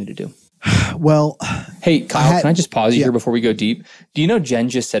God's called me to do. Well, hey, Kyle, can I just pause you here before we go deep? Do you know Jen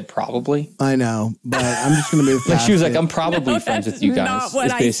just said probably? I know, but I'm just going to move past She was like, I'm probably friends with you guys.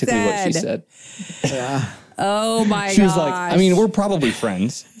 Is basically what she said. Yeah. Oh my god. She was like, I mean, we're probably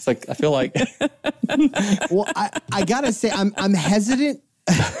friends. It's like, I feel like. Well, I got to say, I'm hesitant.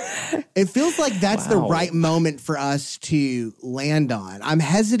 It feels like that's the right moment for us to land on. I'm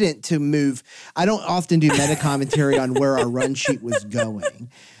hesitant to move. I don't often do meta commentary on where our run sheet was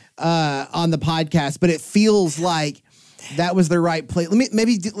going on the podcast, but it feels like that was the right place. Let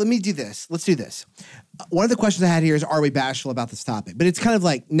me do this. Let's do this. One of the questions I had here is, are we bashful about this topic? But it's kind of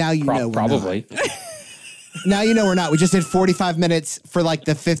like, now you know we're probably. not. Now you know we're not. We just did 45 minutes for like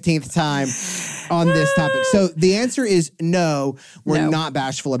the 15th time on this topic. So the answer is no, we're not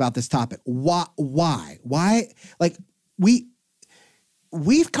bashful about this topic. Why? Like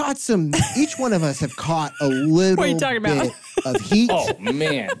we've caught some, each one of us have caught a little what are you talking bit about? of heat. Oh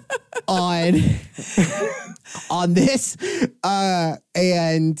man. on this.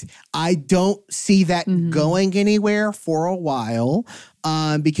 And I don't see that going anywhere for a while.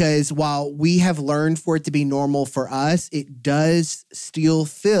 Because while we have learned for it to be normal for us, it does still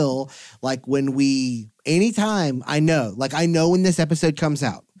feel like anytime I know when this episode comes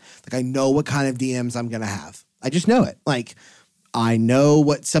out, like I know what kind of DMs I'm going to have. I just know it. Like I know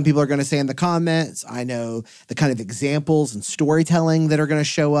what some people are going to say in the comments. I know the kind of examples and storytelling that are going to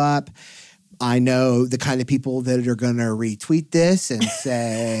show up. I know the kind of people that are going to retweet this and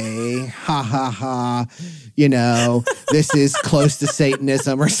say, ha, ha, ha, this is close to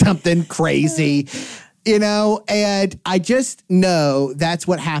Satanism or something crazy, and I just know that's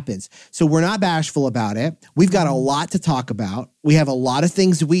what happens. So we're not bashful about it. We've got a lot to talk about. We have a lot of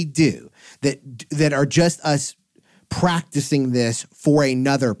things we do that are just us practicing this for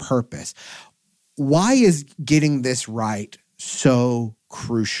another purpose. Why is getting this right so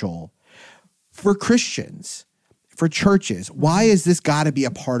crucial? For Christians, for churches, why is this got to be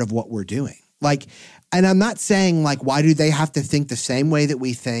a part of what we're doing? Like, and I'm not saying like, why do they have to think the same way that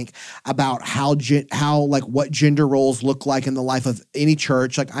we think about how like what gender roles look like in the life of any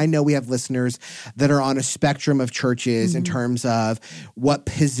church? Like, I know we have listeners that are on a spectrum of churches in terms of what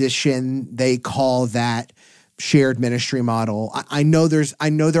position they call that shared ministry model. I know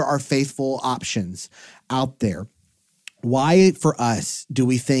there are faithful options out there. Why for us do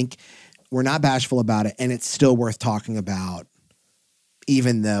we think we're not bashful about it, and it's still worth talking about,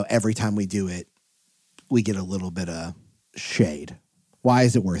 even though every time we do it, we get a little bit of shade? Why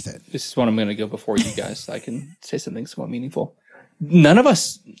is it worth it? This is what I'm going to go before you guys so I can say something somewhat meaningful. None of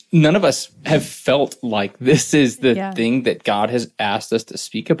us have felt like this is the thing that God has asked us to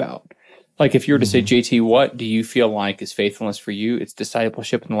speak about. Like if you were to say, JT, what do you feel like is faithfulness for you? It's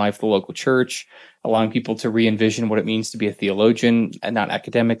discipleship in the life of the local church, allowing people to re-envision what it means to be a theologian, and not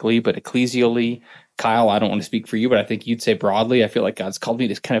academically, but ecclesially. Kyle, I don't want to speak for you, but I think you'd say broadly, I feel like God's called me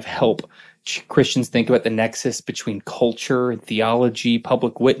to kind of help Christians think about the nexus between culture and theology,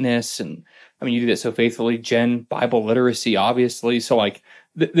 public witness. And I mean, you do that so faithfully. Jen, Bible literacy, obviously. So like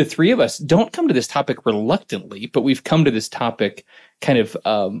the three of us don't come to this topic reluctantly, but we've come to this topic kind of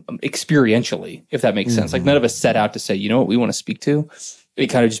experientially, if that makes sense. Like none of us set out to say, you know what we want to speak to. It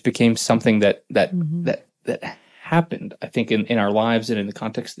kind of just became something that happened, I think, in our lives and in the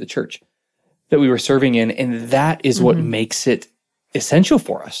context of the church that we were serving in. And that is what makes it essential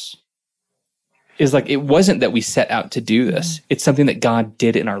for us. Is like, it wasn't that we set out to do this. It's something that God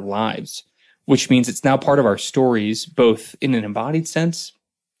did in our lives, which means it's now part of our stories, both in an embodied sense,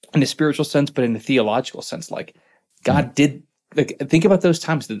 in a spiritual sense, but in a theological sense. Like God did, like, think about those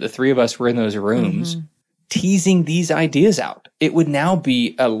times that the three of us were in those rooms teasing these ideas out. It would now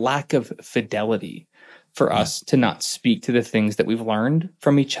be a lack of fidelity for us to not speak to the things that we've learned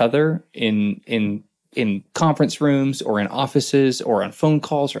from each other in in conference rooms or in offices or on phone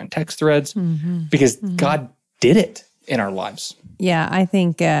calls or in text threads, because God did it in our lives. Yeah, I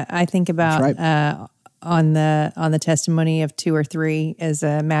think about right. On the testimony of 2 or 3 as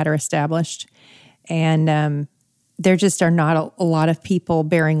a matter established, and there just are not a lot of people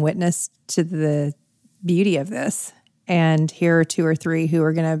bearing witness to the beauty of this. And here are 2 or 3 who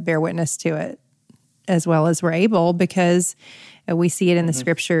are going to bear witness to it as well as we're able, because we see it in the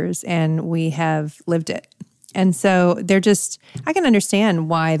scriptures and we have lived it. And so I can understand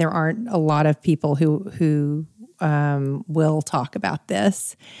why there aren't a lot of people who will talk about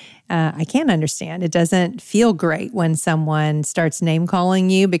this. I can understand. It doesn't feel great when someone starts name calling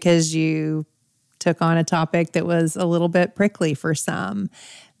you because you took on a topic that was a little bit prickly for some.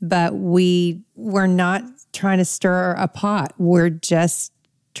 But we're not trying to stir a pot. We're just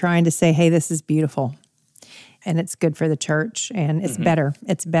trying to say, hey, this is beautiful. And it's good for the church, and it's better.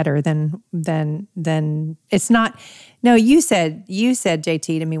 It's better than it's not. No, you said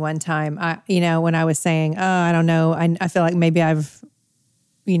JT to me one time. When I was saying, I don't know, I feel like maybe I've,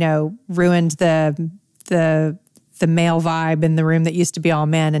 ruined the male vibe in the room that used to be all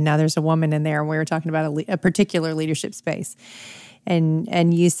men, and now there's a woman in there. And we were talking about a particular leadership space.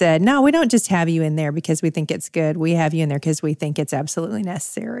 And you said, no, we don't just have you in there because we think it's good. We have you in there because we think it's absolutely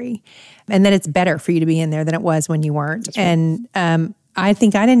necessary. And that it's better for you to be in there than it was when you weren't. That's right. And I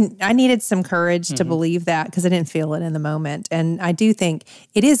think I needed some courage to believe that, because I didn't feel it in the moment. And I do think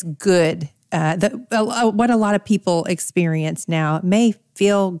it is good. What a lot of people experience now may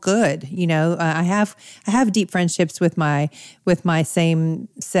feel good. I have deep friendships with my same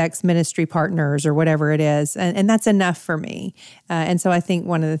sex ministry partners or whatever it is, and that's enough for me. And so I think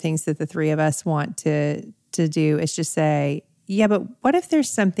one of the things that the 3 of us want to do is just say, yeah, but what if there's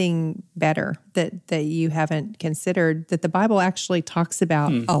something better that you haven't considered, that the Bible actually talks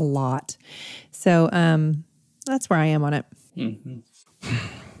about a lot? So that's where I am on it. Mm-hmm.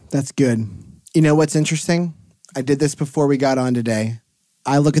 That's good. You know what's interesting? I did this before we got on today.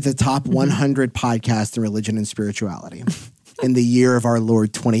 I look at the top 100 podcasts in religion and spirituality in the year of our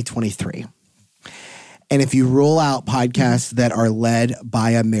Lord 2023. And if you rule out podcasts that are led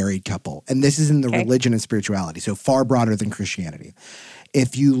by a married couple, and this is in the religion and spirituality, so far broader than Christianity.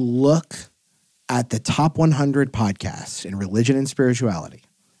 If you look at the top 100 podcasts in religion and spirituality,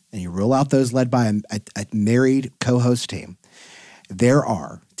 and you rule out those led by a married co-host team, there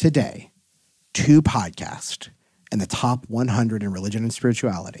are today 2 podcasts in the top 100 in religion and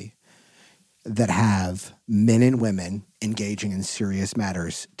spirituality that have men and women engaging in serious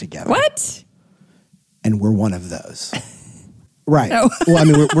matters together. What? And we're one of those. Right. No. Well, I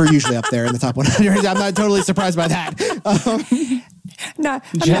mean, we're usually up there in the top 100. I'm not totally surprised by that. No,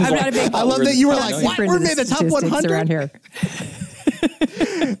 I'm not a big... I love that you were like, what? We're in the top 100? Around here.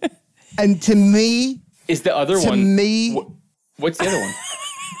 And to me... Is the other one... To me... What's the other one?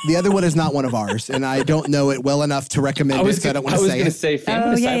 The other one is not one of ours, and I don't know it well enough to recommend it, so I don't want to say it. I was going to say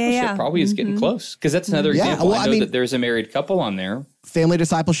family discipleship probably is getting close, because that's another example. Well, I know that there's a married couple on there. Family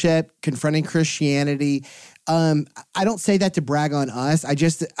discipleship, confronting Christianity. I don't say that to brag on us. I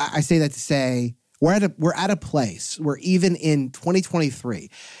say that to say we're at a place where even in 2023,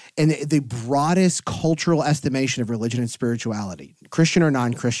 in the broadest cultural estimation of religion and spirituality, Christian or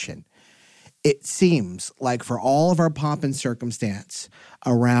non-Christian, it seems like for all of our pomp and circumstance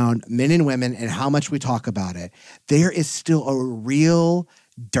around men and women and how much we talk about it, there is still a real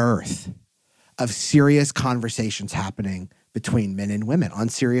dearth of serious conversations happening between men and women on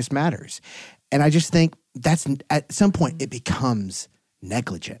serious matters. And I just think that's, at some point, it becomes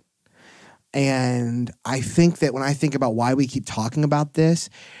negligent. And I think that when I think about why we keep talking about this,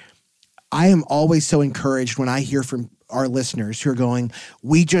 I am always so encouraged when I hear from our listeners who are going,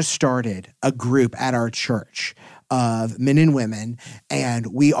 we just started a group at our church of men and women, and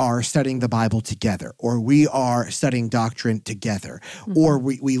we are studying the Bible together, or we are studying doctrine together, or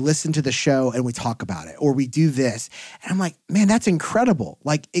we listen to the show and we talk about it, or we do this. And I'm like, man, that's incredible.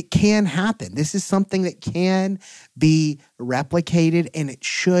 Like, it can happen. This is something that can be replicated, and it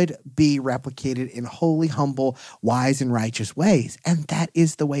should be replicated in holy, humble, wise, and righteous ways. And that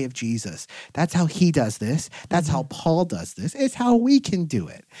is the way of Jesus. That's how he does this. That's how Paul does this. It's how we can do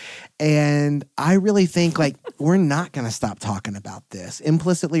it. And I really think, like, we're not going to stop talking about this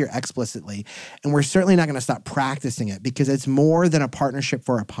implicitly or explicitly. And we're certainly not going to stop practicing it, because it's more than a partnership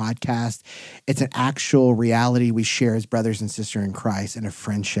for a podcast. It's an actual reality we share as brothers and sisters in Christ, and a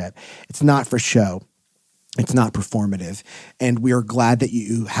friendship. It's not for show. It's not performative. And we are glad that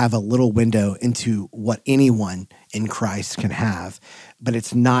you have a little window into what anyone in Christ can have, but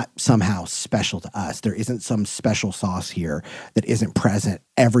it's not somehow special to us. There isn't some special sauce here that isn't present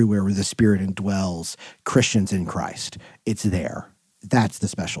everywhere where the Spirit indwells Christians in Christ. It's there. That's the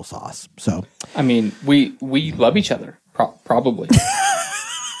special sauce. So, I mean, we love each other, probably.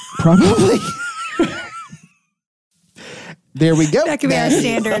 Probably. There we go. That could be our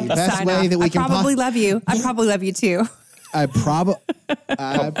standard best sign way off. that we I can probably love you. I probably love you too. I probably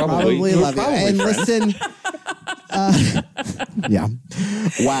love you. And listen, yeah.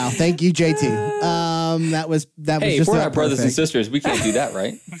 Wow. Thank you, JT. That was Hey, just if we're not not brothers and perfect. sisters, we can't do that,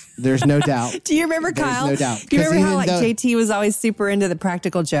 right? There's no doubt. Do you remember There's Kyle? no doubt. Do you 'Cause remember how even like though- JT was always super into the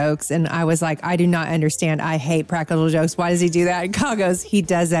practical jokes, and I was like, I do not understand. I hate practical jokes. Why does he do that? And Kyle goes, he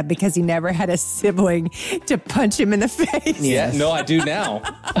does that because he never had a sibling to punch him in the face. Yeah, no, I do now.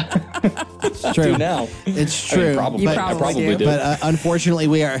 It's I true. do now. It's I mean, true. probably, You I probably probably do. do. But unfortunately,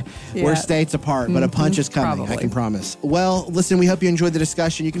 we're Yeah. states apart. But a punch is coming. I Probably. can promise. Well, listen, we hope you enjoyed the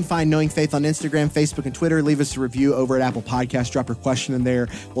discussion. You can find Knowing Faith on Instagram, Facebook, and Twitter. Leave us a review over at Apple Podcasts. Drop your question in there.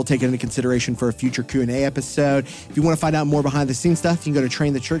 We'll take it into consideration for a future Q&A episode. If you want to find out more behind the scenes stuff, you can go to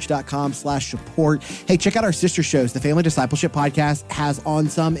trainthechurch.com/support. Hey, check out our sister shows. The Family Discipleship Podcast has on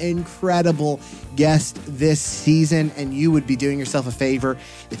some incredible guests this season, and you would be doing yourself a favor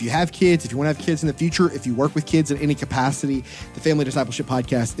if you have kids, if you want to have kids in the future, if you work with kids in any capacity. The Family Discipleship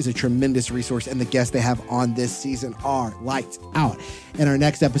Podcast is a tremendous resource, and the guests they have on this season are lights out. In our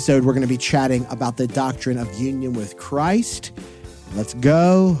next episode, we're going to be chatting about the doctrine of union with Christ. Let's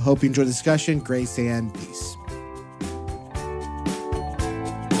go. Hope you enjoyed the discussion. Grace and peace.